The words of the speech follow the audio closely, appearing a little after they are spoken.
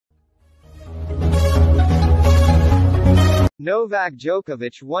Novak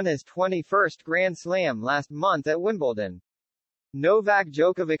Djokovic won his 21st Grand Slam last month at Wimbledon. Novak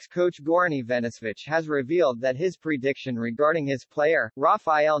Djokovic's coach Goran Ivanisevic has revealed that his prediction regarding his player,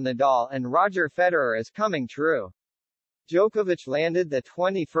 Rafael Nadal and Roger Federer is coming true. Djokovic landed the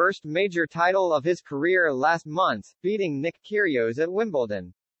 21st major title of his career last month, beating Nick Kyrgios at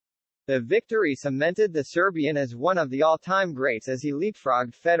Wimbledon. The victory cemented the Serbian as one of the all-time greats as he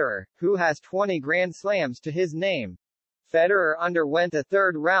leapfrogged Federer, who has 20 Grand Slams to his name. Federer underwent a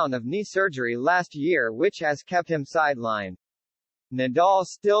third round of knee surgery last year which has kept him sidelined. Nadal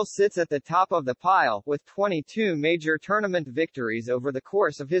still sits at the top of the pile, with 22 major tournament victories over the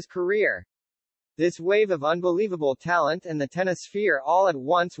course of his career. This wave of unbelievable talent in the tennis sphere all at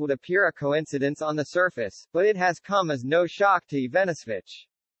once would appear a coincidence on the surface, but it has come as no shock to Ivanisevic.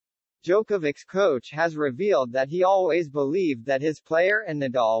 Djokovic's coach has revealed that he always believed that his player and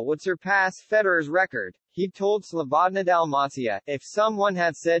Nadal would surpass Federer's record. He told Slobodna Dalmacia, "If someone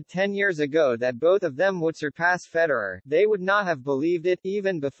had said 10 years ago that both of them would surpass Federer, they would not have believed it.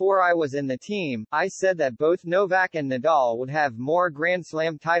 Even before I was in the team, I said that both Novak and Nadal would have more Grand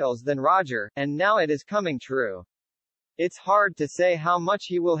Slam titles than Roger, and now it is coming true. It's hard to say how much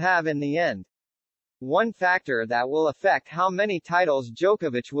he will have in the end." One factor that will affect how many titles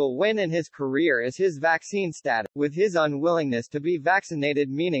Djokovic will win in his career is his vaccine status, with his unwillingness to be vaccinated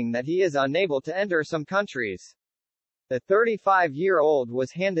meaning that he is unable to enter some countries. The 35-year-old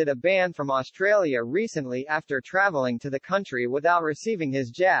was handed a ban from Australia recently after traveling to the country without receiving his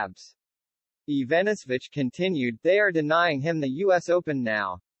jabs. Ivanisevic continued, "They are denying him the US Open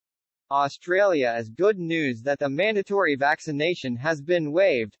now. Australia is good news that the mandatory vaccination has been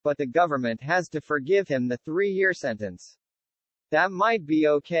waived, but the government has to forgive him the 3-year sentence. That might be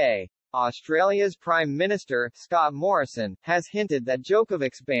okay." Australia's Prime Minister, Scott Morrison, has hinted that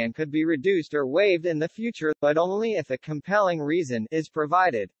Djokovic's ban could be reduced or waived in the future, but only if a compelling reason is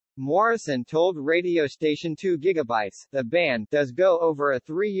provided. Morrison told radio station 2 GB, "The ban does go over a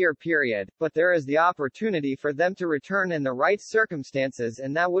 3-year period, but there is the opportunity for them to return in the right circumstances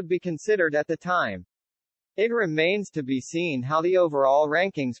and that would be considered at the time. It remains to be seen how the overall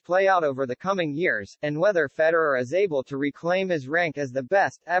rankings play out over the coming years, and whether Federer is able to reclaim his rank as the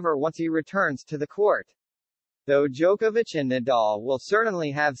best ever once he returns to the court." Though Djokovic and Nadal will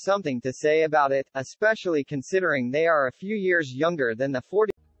certainly have something to say about it, especially considering they are a few years younger than the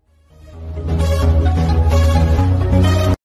 40